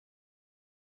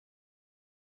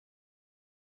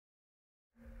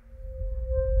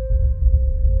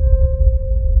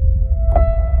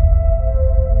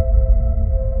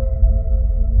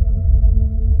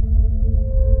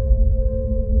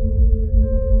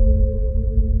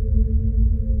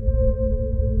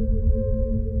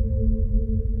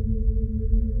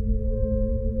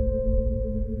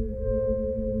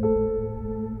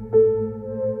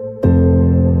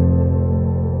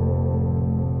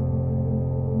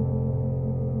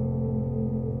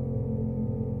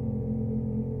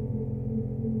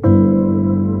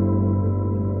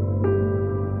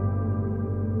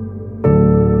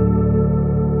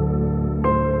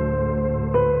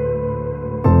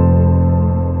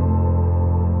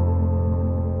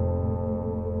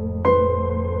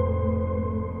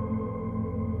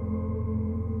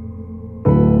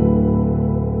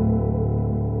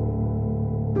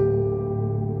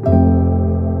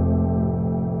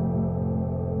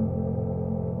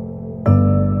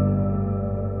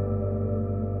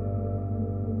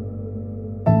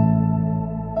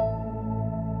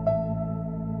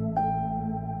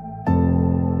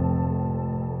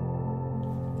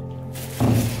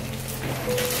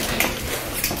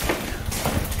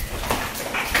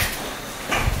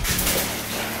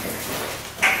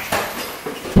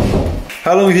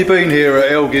How long have you been here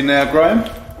at Elgin now, Graham?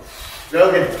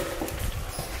 Elgin.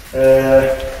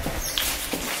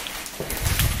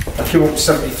 I came up in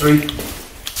 '73.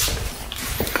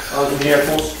 I was in the Air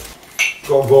Force.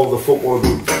 Got involved with football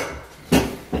in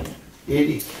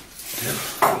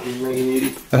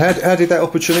 1980. And how did that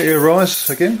opportunity arise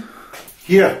again?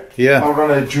 Here? Yeah. I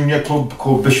ran a junior club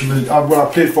called Bishop. I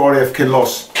played for RAF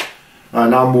Kinloss,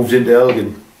 and I moved into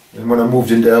Elgin. And when I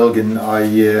moved into Elgin, I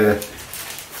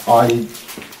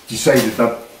decided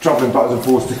that travelling back and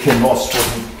forth to Kinloss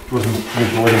wasn't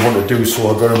what I wanted to do, so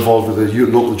I got involved with a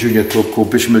local junior club called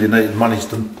Bishop United, managed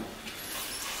them.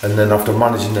 And then after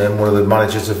managing them, one of the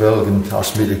managers of Elgin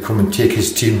asked me to come and take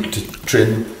his team to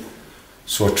training.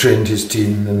 So I trained his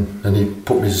team, and he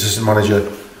put me as assistant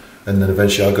manager, and then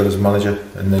eventually I got as manager,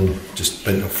 and then just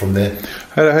went up from there.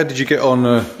 How did you get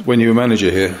on when you were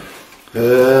manager here?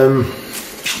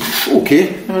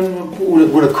 Okay, and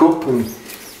won a cup and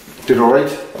did all right,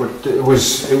 but it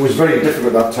was very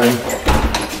difficult at that time.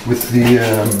 With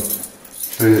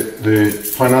the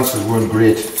finances weren't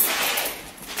great,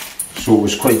 so it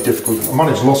was quite difficult. I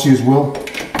managed Lossie as well. I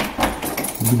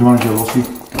did manage Lossie.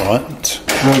 Right.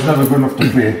 I was never good enough to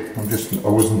play.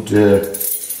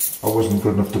 I wasn't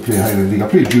good enough to play higher league. I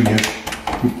played junior,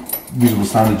 reasonable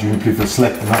standard junior, played for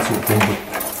select and that sort of thing, but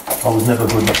I was never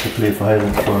good enough to play for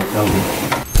higher for Elgin.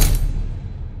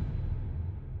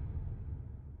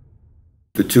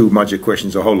 The two magic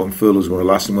questions are how long furloughs going to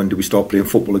last and when do we start playing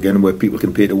football again where people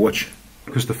can pay to watch.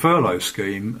 Because the furlough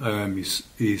scheme is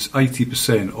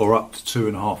 80% or up to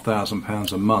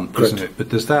 £2,500 a month, Correct. Isn't it? But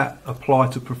does that apply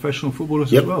to professional footballers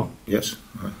Yep. as well? Yes.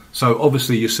 Right. So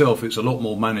obviously yourself, it's a lot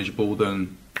more manageable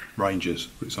than Rangers,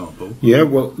 for example. Yeah,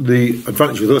 well, the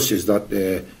advantage with us is that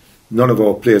none of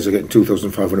our players are getting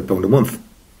 £2,500 a month.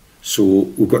 So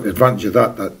we've got the advantage of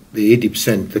that the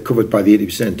 80%, they're covered by the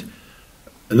 80%.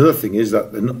 Another thing is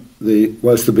that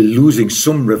whilst they'll be losing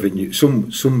some revenue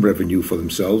for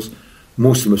themselves,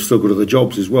 most of them have still got other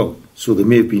jobs as well. So they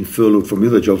may have been furloughed from the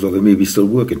other jobs, or they may be still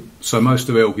working. So most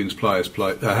of Elgin's players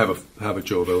have a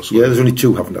job elsewhere. Yeah, there's only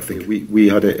two haven't, I think. We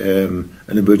had an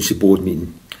emergency board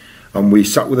meeting, and we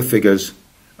sat with the figures,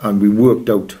 and we worked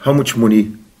out how much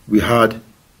money we had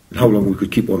and how long we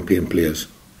could keep on paying players.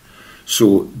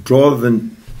 So rather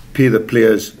than pay the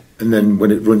players and then when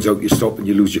it runs out you stop and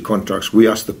you lose your contracts, we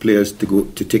asked the players to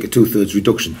take a 2/3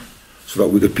 reduction so that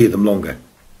we could pay them longer.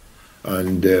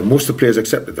 And most of the players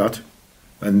accepted that.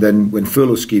 And then when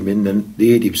furlough scheme in, then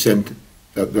the 80%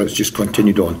 that's just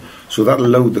continued on. So that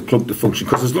allowed the club to function,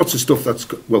 because there's lots of stuff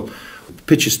the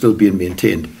pitch is still being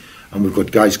maintained, and we've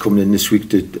got guys coming in next week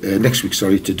to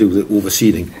do the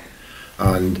overseeding.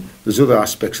 And there's other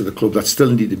aspects of the club that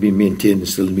still need to be maintained and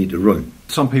still need to run.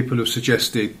 Some people have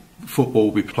suggested football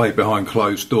will be played behind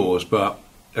closed doors, but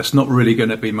it's not really going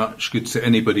to be much good to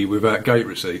anybody without gate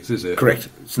receipts, is it? Correct.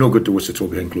 It's no good to us at all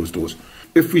behind closed doors.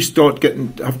 If we start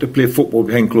have to play football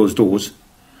behind closed doors,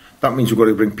 that means we've got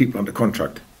to bring people under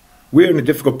contract. We're in a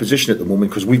difficult position at the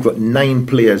moment because we've got 11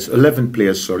 players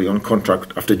on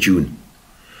contract after June.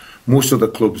 Most of the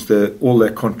clubs, all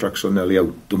their contracts are nearly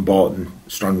out. Dumbarton,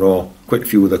 Stranraer, quite a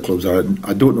few other clubs are.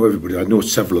 I don't know everybody. I know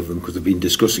several of them because they've been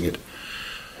discussing it.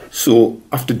 So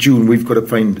after June, we've got to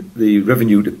find the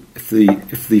revenue. If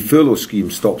the furlough scheme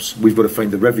stops, we've got to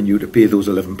find the revenue to pay those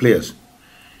 11 players.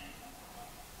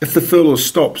 If the furlough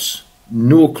stops,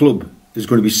 no club is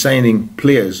going to be signing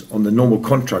players on the normal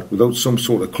contract without some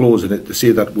sort of clause in it to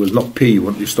say that we'll not pay you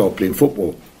until you start playing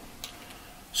football.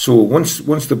 So once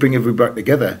they bring everybody back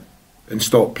together and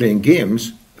start playing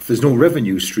games, if there's no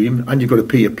revenue stream and you've got to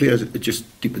pay your players, it just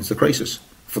deepens the crisis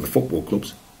for the football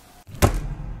clubs.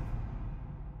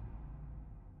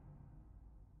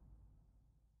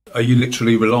 Are you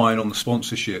literally relying on the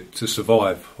sponsorship to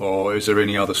survive, or is there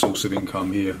any other source of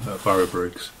income here at Borough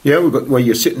Briggs? Yeah,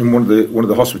 you're sitting in one of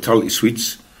the hospitality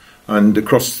suites, and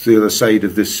across the other side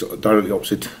of this, directly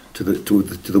opposite to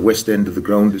the west end of the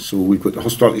ground. So we've got the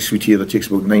hospitality suite here that takes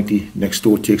about 90. Next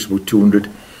door takes about 200,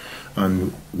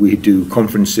 and we do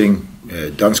conferencing,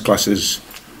 dance classes,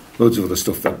 loads of other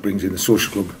stuff that brings in the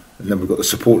social club. And then we've got the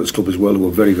supporters club as well, who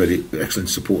are very, very excellent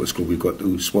supporters club. We've got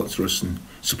who sponsor us and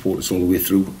support us all the way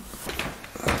through.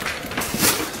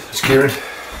 It's Kieran.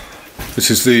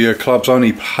 This is the club's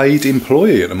only paid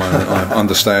employee at the moment, I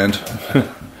understand.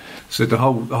 So the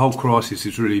whole crisis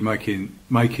is really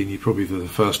making you probably for the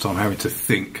first time having to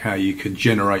think how you can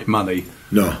generate money.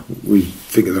 No, we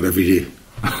think of that every day.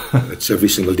 It's every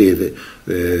single day.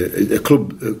 A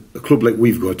club like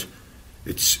we've got,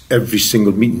 it's every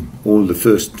single meeting. All the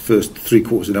first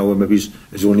 3/4 of an hour maybe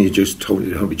is only just how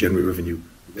to generate revenue.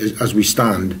 As we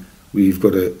stand, we've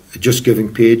got a Just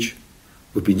Giving page.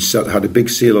 had a big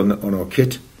sale on our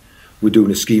kit. We're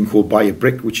doing a scheme called Buy a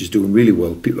Brick, which is doing really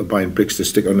well. People are buying bricks to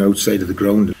stick on the outside of the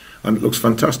ground, and it looks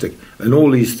fantastic. And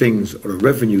all these things are a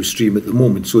revenue stream at the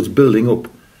moment, so it's building up.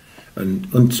 And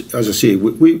as I say,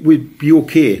 we'd be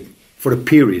okay for a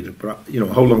period, but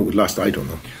how long it would last, I don't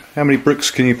know. How many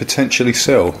bricks can you potentially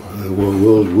sell?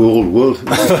 World.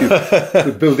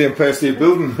 Could build the Empire State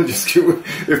Building. If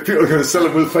people are going to sell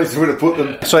them, we'll find somewhere to put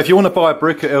them. So if you want to buy a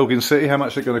brick at Elgin City, how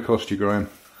much is it going to cost you, Graham?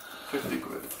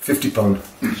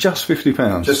 £50. Just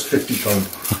 £50? Just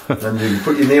 £50. And you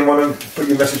put your name on it, put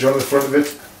your message on the front of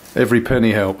it. Every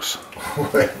penny helps.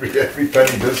 every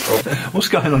penny does help. What's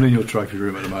going on in your trophy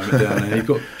room at the moment down there? You've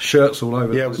got shirts all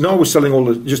over. Yeah, no, we're selling all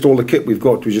the kit we've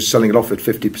got. We're just selling it off at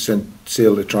 50%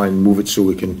 sale to try and move it so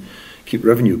we can keep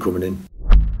revenue coming in.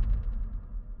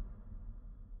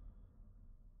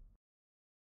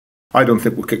 I don't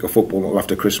think we'll kick a football until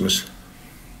after Christmas.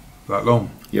 That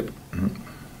long? Yep.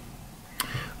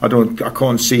 I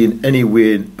can't see in any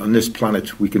way on this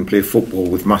planet we can play football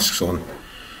with masks on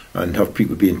and have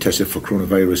people being tested for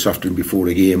coronavirus after and before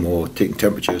a game or taking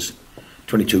temperatures.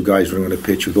 22 guys running on a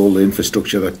pitch with all the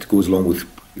infrastructure that goes along with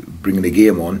bringing the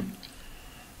game on.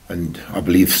 And I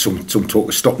believe some talk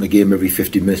of stopping the game every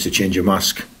 15 minutes to change a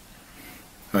mask.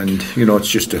 And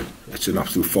it's an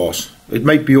absolute farce. It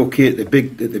might be okay at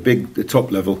the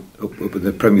top level up in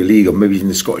the Premier League, or maybe in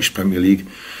the Scottish Premier League,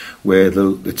 where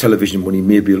the television money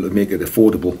may be able to make it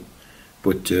affordable.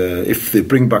 But if they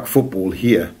bring back football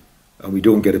here and we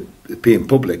don't get a paying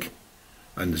public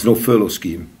and there's no furlough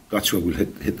scheme, that's where we'll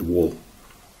hit the wall.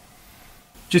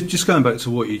 Just going back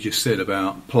to what you just said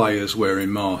about players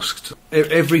wearing masks,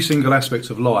 every single aspect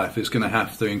of life is going to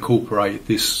have to incorporate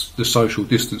the social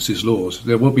distances laws.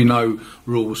 There will be no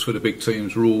rules for the big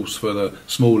teams, rules for the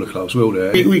smaller clubs, will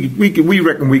there? We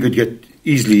reckon we could get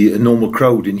easily a normal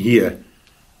crowd in here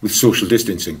with social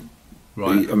distancing.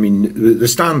 Right. I mean, the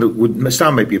stand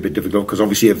might be a bit difficult because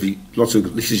obviously lots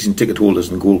of season ticket holders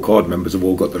and gold card members have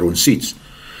all got their own seats.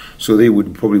 So they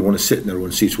would probably want to sit in their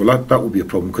own seats. Well, that would be a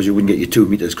problem because you wouldn't get your 2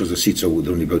 metres because the seats are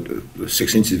only about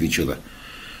 6 inches of each other.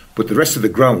 But the rest of the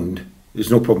ground, there's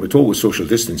no problem at all with social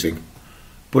distancing.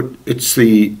 But it's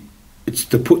the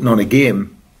putting on a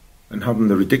game and having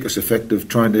the ridiculous effect of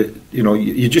trying to,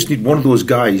 you just need one of those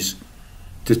guys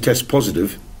to test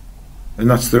positive, and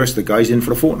that's the rest of the guys in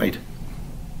for a fortnight.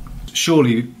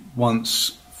 Surely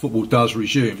once football does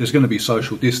resume, there's going to be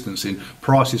social distancing,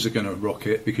 prices are going to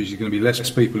rocket because there's going to be less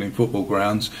people in football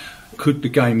grounds. Could the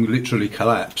game literally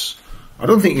collapse? I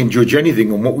don't think you can judge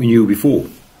anything on what we knew before.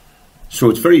 So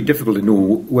it's very difficult to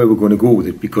know where we're going to go with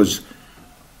it, because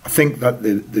I think that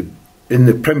in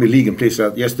the Premier League and places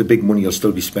like that, yes, the big money will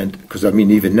still be spent, because I mean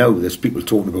even now there's people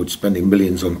talking about spending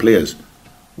millions on players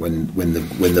when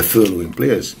they're furloughing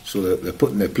players. So they're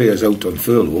putting their players out on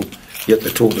furlough, yet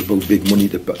they're talking about big money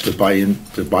to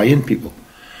buy in people.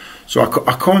 So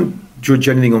I can't judge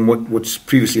anything on what's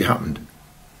previously happened.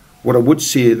 What I would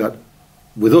say that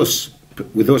with us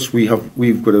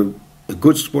we've got a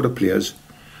good squad of players.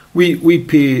 We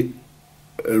pay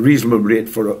a reasonable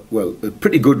rate a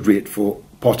pretty good rate for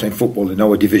part-time football in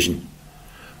our division,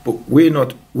 but we're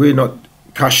not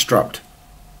cash strapped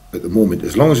at the moment.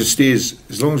 As long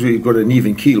as we've got an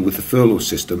even keel with the furlough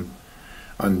system,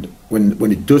 and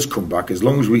when it does come back, as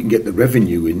long as we can get the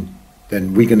revenue in,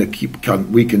 then we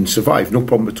can survive, no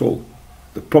problem at all.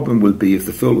 The problem will be if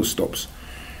the furlough stops.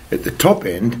 At the top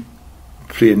end,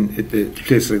 playing at the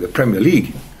place like the Premier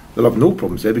League, they'll have no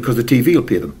problems there because the TV will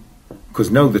pay them.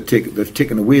 Because now they've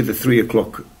taken away the 3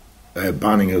 o'clock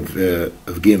banning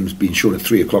of games being shown at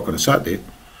 3 o'clock on a Saturday.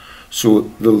 So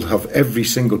they'll have every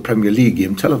single Premier League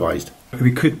game televised.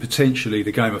 We could potentially,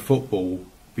 the game of football,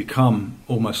 become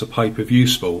almost a pay-per-view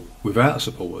sport without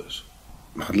supporters.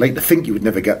 I'd like to think you would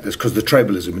never get this because of the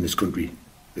tribalism in this country.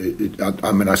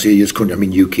 When I say this country, I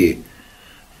mean UK.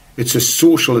 It's a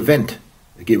social event,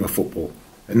 a game of football.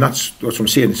 And that's what I'm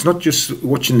saying. It's not just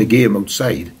watching the game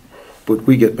outside, but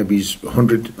we get maybe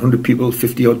 100 people,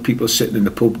 50 odd people sitting in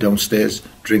the pub downstairs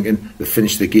drinking. They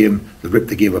finish the game, they rip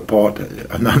the game apart,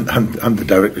 and the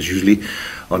directors usually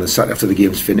on a Saturday after the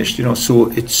game's finished.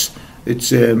 So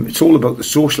it's all about the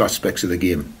social aspects of the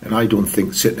game. And I don't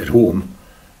think sitting at home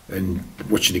and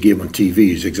watching the game on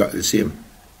TV is exactly the same.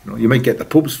 You might get the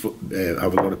pubs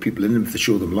have a lot of people in them if they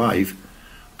show them live.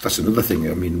 That's another thing.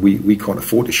 I mean, we can't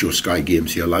afford to show Sky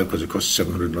games here live because it costs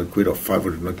 700 odd quid or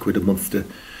 500 odd quid a month to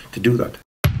do that.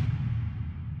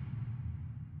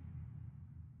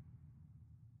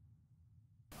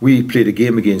 We played a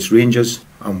game against Rangers,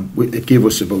 and it gave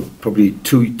us about probably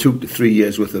 2 to 3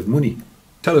 years worth of money.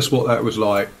 Tell us what that was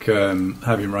like,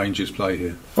 having Rangers play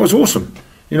here. It was awesome.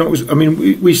 You know, it was. I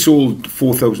mean, we sold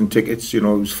 4,000 tickets. You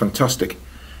know, it was fantastic,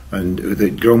 and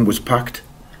the ground was packed.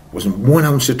 Wasn't 1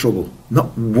 ounce of trouble.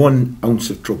 Not 1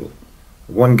 ounce of trouble.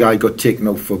 One guy got taken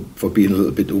out for being a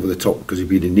little bit over the top because he'd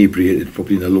been inebriated,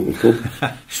 probably in a local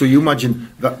pub. So you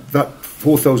imagine that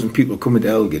 4,000 people coming to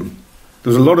Elgin. There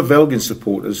was a lot of Elgin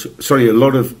supporters, sorry, a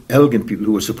lot of Elgin people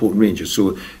who were supporting Rangers.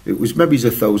 So it was maybe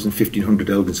 1,000, 1,500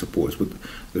 Elgin supporters, but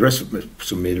the rest of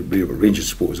some made it Rangers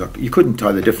supporters. You couldn't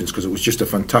tell the difference because it was just a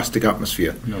fantastic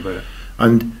atmosphere. No better.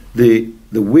 And the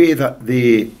way that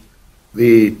they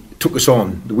took us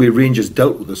on, the way Rangers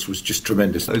dealt with us was just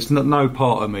tremendous. There's no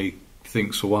part of me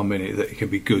thinks for 1 minute that it can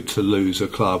be good to lose a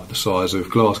club the size of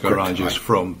Glasgow Rangers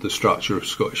from the structure of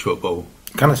Scottish football.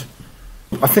 Can it?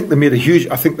 I think they made a huge.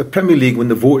 I think the Premier League, when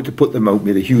they voted to put them out,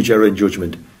 made a huge error in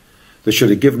judgment. They should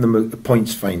have given them a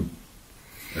points fine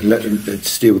and let them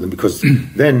stay with them, because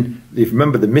then, if you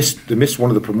remember, they missed one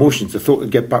of the promotions. They thought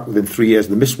they'd get back within 3 years,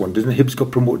 and they missed one. Didn't Hibs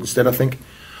got promoted instead, I think?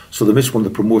 So they missed one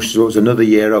of the promotions, so it was another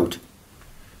year out.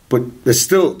 But there's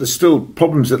still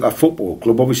problems at that football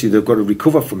club. Obviously, they've got to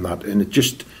recover from that, and it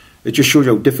just shows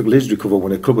you how difficult it is to recover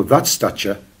when a club of that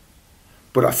stature.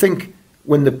 But I think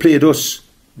when they played us,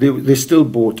 they still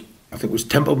bought, I think it was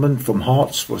Templeman from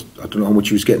Hearts, for, I don't know how much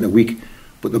he was getting a week,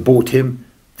 but they bought him.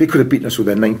 They could have beaten us with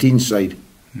their 19 side.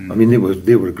 I mean, they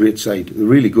were a great side. They're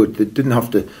really good. They didn't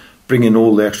have to bring in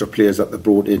all the extra players that they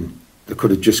brought in. They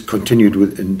could have just continued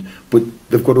with, but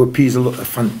they've got to appease a lot of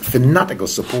fanatical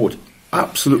support.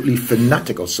 Absolutely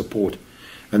fanatical support,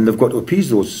 and they've got to appease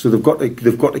those. So they've got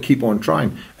to keep on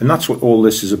trying, and that's what all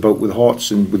this is about with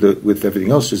Hearts and with everything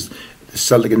else. Is the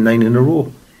Celtic in 9 in a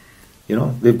row. You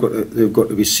know, they've got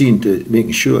to be seen to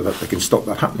making sure that they can stop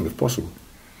that happening if possible.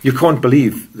 You can't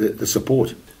believe the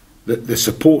support. The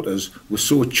supporters were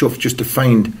so chuffed just to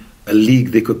find a league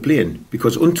they could play in,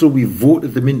 because until we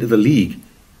voted them into the league,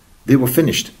 they were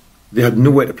finished. They had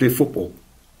nowhere to play football,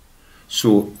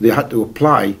 so they had to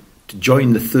apply to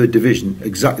join the 3rd division,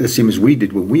 exactly the same as we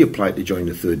did when we applied to join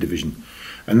the 3rd division.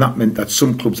 And that meant that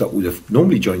some clubs that would have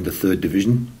normally joined the 3rd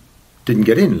division didn't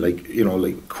get in.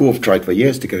 Like Cove tried for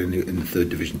years to get in the 3rd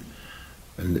division,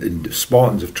 and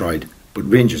Spartans have tried, but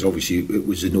Rangers, obviously it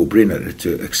was a no-brainer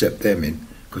to accept them in,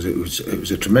 because it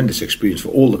was a tremendous experience for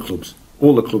all the clubs.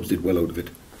 All the clubs did well out of it.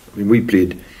 I mean,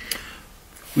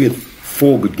 we had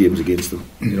 4 good games against them.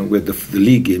 You know, we had the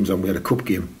league games and we had a cup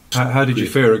game. How did you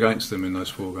fare against them in those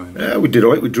 4 games? We did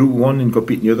all right. We drew 1 and got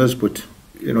beaten the others, but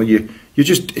you know, you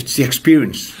just, it's the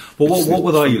experience. Well, what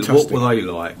were they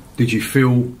like? Did you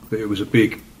feel that it was a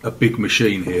big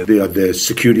machine here? They had the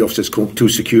security officers, 2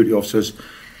 security officers.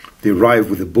 They arrived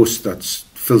with a bus that's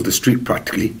filled the street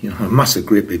practically. You know, a massive,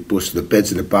 great big bus. The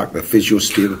beds in the back, the physio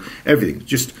stable, everything.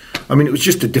 It was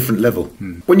just a different level.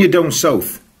 When you're down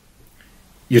south,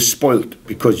 you're spoilt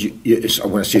because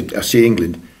when I say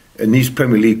England. And these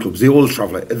Premier League clubs, they all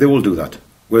travel, they all do that.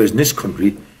 Whereas in this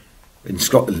country, in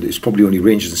Scotland, it's probably only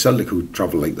Rangers and Celtic who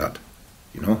travel like that,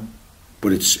 you know.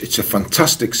 But it's a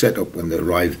fantastic setup when they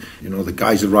arrive. You know, the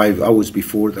guys arrive hours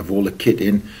before, they have all the kit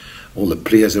in, all the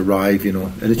players arrive, you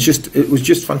know. And it was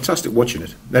just fantastic watching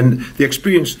it. And the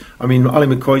experience, I mean, Ali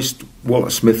McCoist, Walter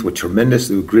Smith were tremendous,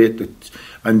 they were great.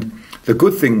 And the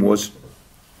good thing was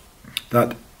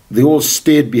that they all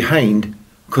stayed behind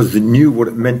because they knew what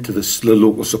it meant to the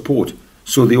local support.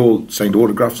 So they all signed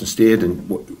autographs and stayed and,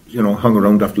 you know, hung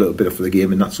around after a little bit after the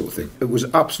game and that sort of thing. It was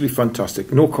absolutely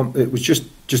fantastic. It was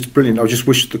just brilliant. I just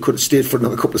wish they could have stayed for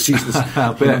another couple of seasons.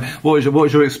 What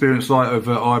was your experience like of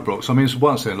Ibrox? I mean, it's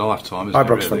once in a lifetime, isn't Ibrox, it,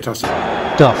 really? fantastic.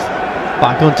 Duff,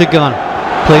 back onto Gunn.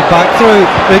 Played back through.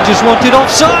 Rangers wanted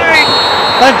offside.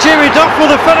 And Jamie Duff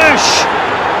with a finish.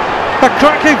 A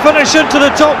cracking finish into the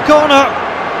top corner.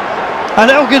 And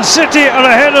Elgin City are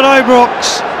ahead at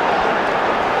Ibrox.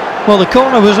 Well, the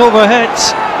corner was overhit.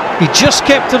 He just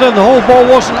kept it in. The whole ball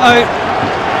wasn't out.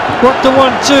 Worked the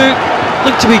 1-2.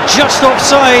 Looked to be just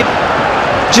offside.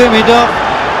 Jamie Duff.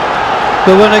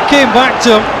 But when it came back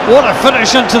to him, what a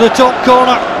finish into the top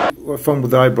corner. What I found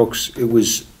with Ibrox, it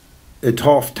was at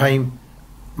half time.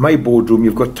 My boardroom,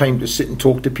 you've got time to sit and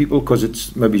talk to people because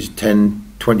it's maybe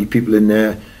 10, 20 people in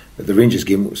there. At the Rangers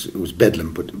game, it was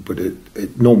bedlam, but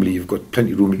normally you've got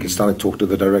plenty of room. You can stand and talk to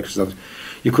the directors.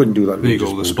 You couldn't do that. Big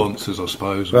all the sponsors, I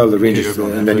suppose. Well, the Rangers,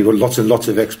 and then you've got lots and lots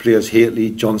of ex-players: Haley,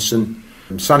 Johnson,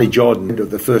 Sandy Jordan.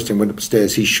 The first time we went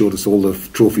upstairs, he showed us all the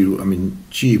trophy room. I mean,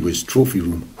 gee whiz, trophy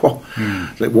room! Whoa,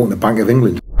 like walking the Bank of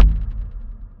England.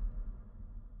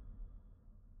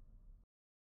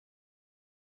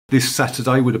 This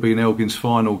Saturday would have been Elgin's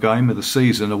final game of the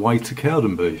season away to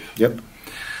Cowdenbeath. Yep.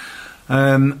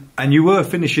 And you were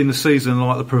finishing the season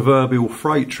like the proverbial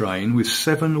freight train with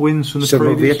 7 wins from the 7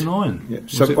 out of previous 8. 9. Yeah.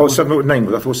 7 out of 9,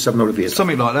 but I thought 7 out of 8.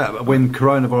 Something like that. But when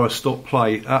coronavirus stopped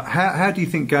play, how do you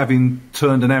think Gavin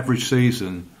turned an average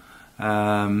season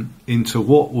into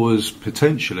what was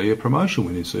potentially a promotion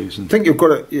winning season? I think you've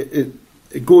got to.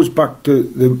 It goes back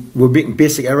to we're making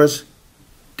basic errors.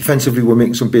 Defensively, we're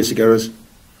making some basic errors,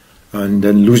 and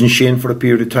then losing Shane for a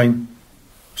period of time,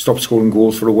 stopped scoring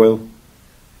goals for a while.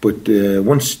 But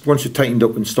once we tightened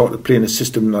up and started playing a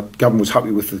system that Gavin was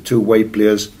happy with, the 2 wide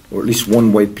players, or at least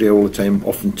 1 wide player all the time,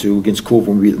 often 2. Against Cove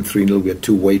when we beat them 3-0, we had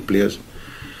 2 wide players.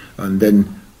 And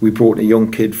then we brought in a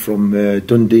young kid from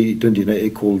Dundee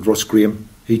United called Ross Graham.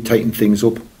 He tightened things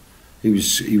up. He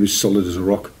was solid as a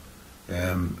rock,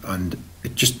 and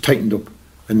it just tightened up.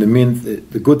 And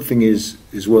the good thing is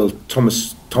as well,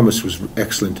 Thomas was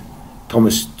excellent.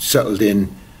 Thomas settled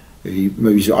in. I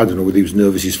don't know whether he was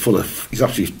nervous. He's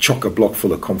actually chock-a-block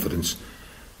full of confidence.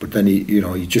 But then he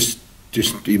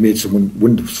made some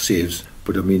wonderful saves.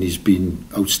 But I mean, he's been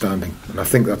outstanding, and I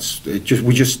think that's it.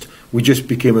 We just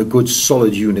became a good,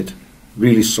 solid unit,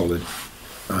 really solid,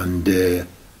 and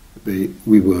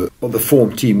we were the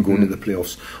form team going into the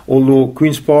playoffs. Although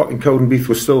Queen's Park and Cowdenbeath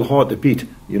were still hard to beat.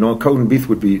 You know, Cowdenbeath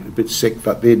would be a bit sick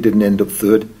that they didn't end up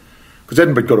 3rd, because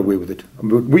Edinburgh got away with it. I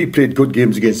mean, we played good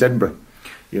games against Edinburgh.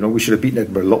 You know, we should have beaten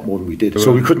Edinburgh a lot more than we did.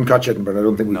 So we couldn't catch Edinburgh, and I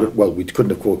don't think we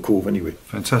couldn't have caught Cove anyway.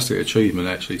 Fantastic achievement,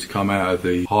 actually, to come out of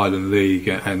the Highland League.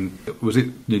 And was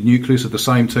it the nucleus of the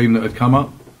same team that had come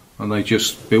up, and they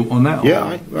just built on that?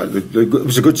 Yeah, it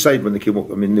was a good side when they came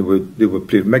up. I mean, they were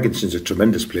playing. Megginson's a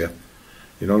tremendous player,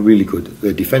 you know, really good.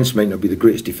 Their defence might not be the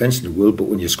greatest defence in the world, but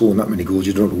when you're scoring that many goals,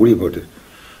 you don't have to worry about it.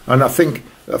 And I think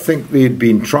they'd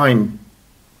been trying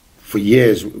for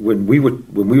years when we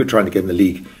were trying to get in the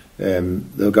league.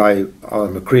 The guy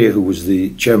Alan McRae, who was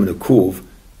the chairman of Cove,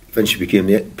 eventually became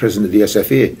the president of the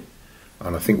SFA,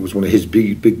 and I think it was one of his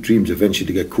big dreams eventually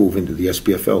to get Cove into the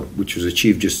SPFL, which was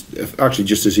achieved just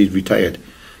as he'd retired.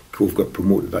 Cove got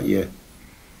promoted that year,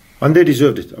 and they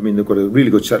deserved it. I mean, they've got a really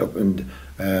good setup, and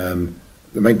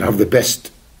they might not have the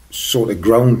best sort of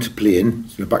ground to play in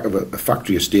the back of a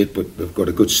factory estate, but they've got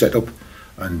a good setup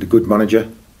and a good manager,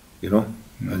 you know.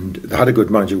 And they had a good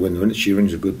manager when they went.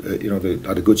 Sheeran's a good, they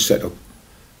had a good setup,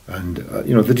 and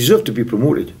they deserve to be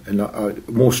promoted. And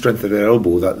more strength at their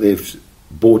elbow that they've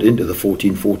bought into the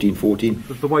 14.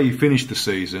 But the way you finished the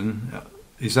season,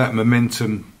 is that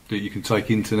momentum that you can take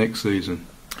into next season?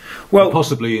 Well,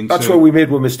 possibly into. That's where we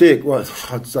made one mistake. Well,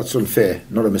 that's unfair.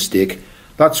 Not a mistake.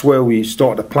 That's where we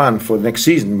started a plan for the next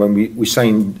season when we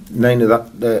signed 9 of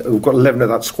that. We've got 11 of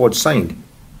that squad signed.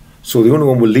 So the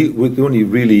only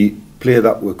really player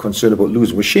that we're concerned about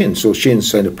losing was Shane. So Shane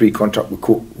signed a pre-contract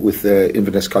with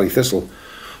Inverness Cally Thistle,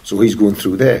 so he's going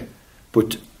through there.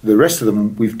 But the rest of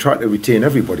them, we've tried to retain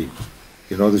everybody.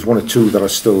 You know, there's 1 or 2 that are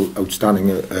still outstanding.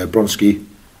 Bronski,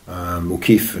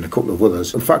 O'Keefe, and a couple of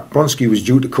others. In fact, Bronski was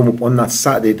due to come up on that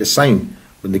Saturday to sign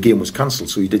when the game was cancelled,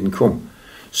 so he didn't come.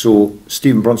 So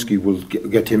Stephen Bronski will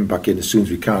get him back in as soon as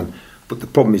we can. But the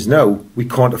problem is now we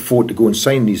can't afford to go and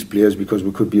sign these players because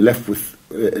we could be left with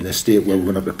an estate where we're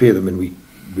going to have to pay them, and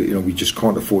we just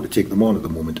can't afford to take them on at the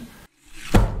moment.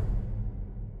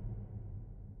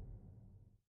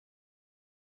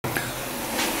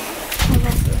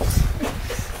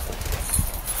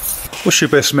 What's your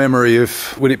best memory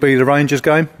of? Would it be the Rangers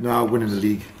game? No, winning the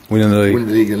league. Winning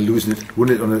the league and losing it.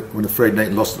 Winning it on a Friday night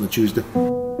and lost it on a Tuesday.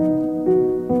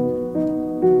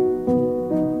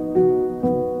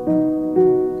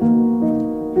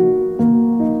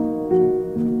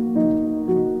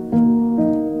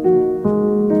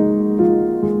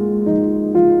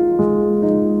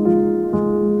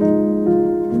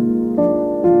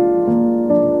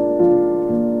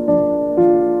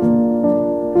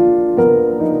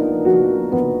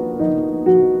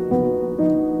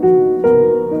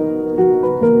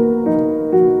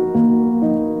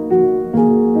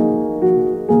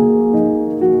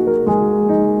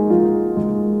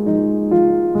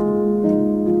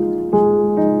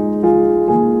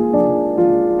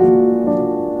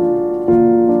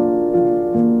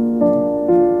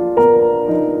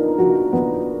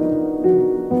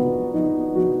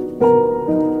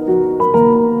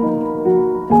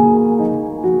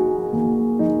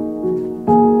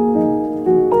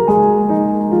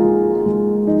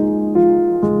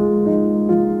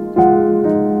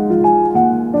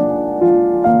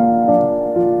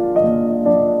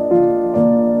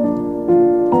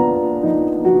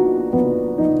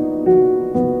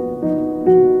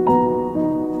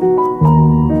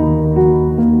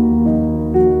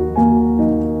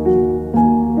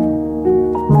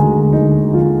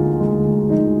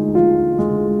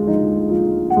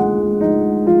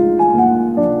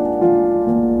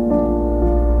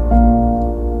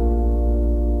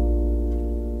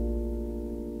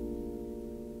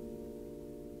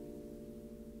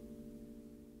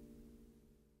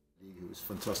 was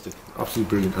fantastic, absolutely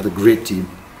brilliant. Had a great team,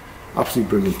 absolutely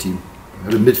brilliant team.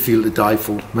 Had a midfield to die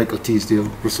for: Michael Teasdale,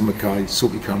 Russell Mackay,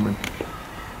 Soapy Cameron,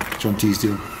 John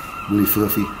Teasdale, Willie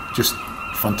Furphy. Just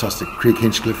fantastic. Craig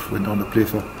Hinchcliffe went on to play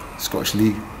for Scottish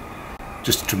League.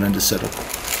 Just a tremendous setup.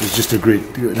 It was just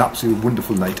an absolutely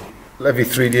wonderful night. Every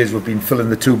 3 days we've been filling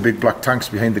the 2 big black tanks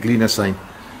behind the Gleaner sign,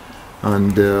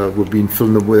 and we've been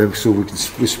filling them with, so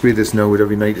we spray this now with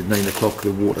every night at 9 o'clock.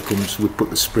 The water comes, we put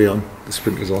the spray on, the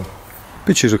sprinklers on.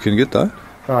 Pitch is looking good though.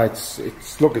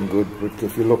 It's looking good, but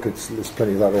if you look, there's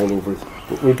plenty of that all over it.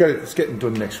 But we'll get it. It's getting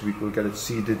done next week. We'll get it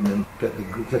seeded and then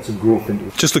get some growth into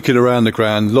it. Just looking around the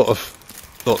ground, lot of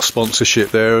sponsorship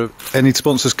there. Any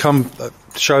sponsors come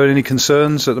showing any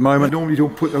concerns at the moment? We normally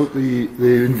don't put out the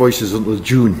invoices until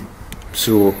June,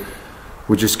 so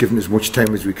we're just giving as much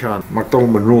time as we can. McDonald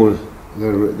Monroe,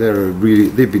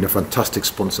 they've been a fantastic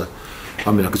sponsor.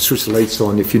 I mean, I could switch the lights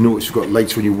on. If you notice, we've got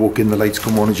lights when you walk in, the lights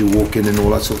come on as you walk in and all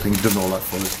that sort of thing. Done all that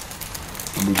for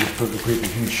us. And we just put a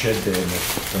huge shed there and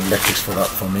the electrics for that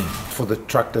for me. For the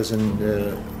tractors and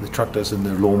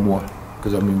the lawnmower,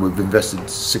 because I mean, we've invested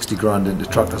 60 grand into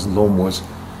tractors and lawnmowers,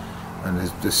 and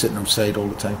they're sitting outside all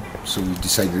the time. So we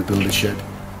decided to build a shed.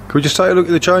 Can we just take a look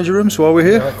at the changing rooms while we're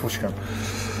here? Yeah, of course you can.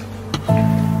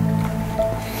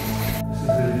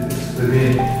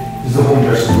 This is the home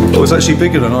dressing room. Oh, it's actually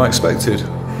bigger than I expected.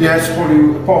 Yeah, it's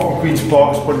probably, apart from Queen's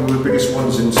Park, it's probably the biggest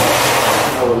ones in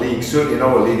our league, certainly in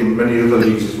our league and many other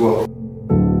leagues as well.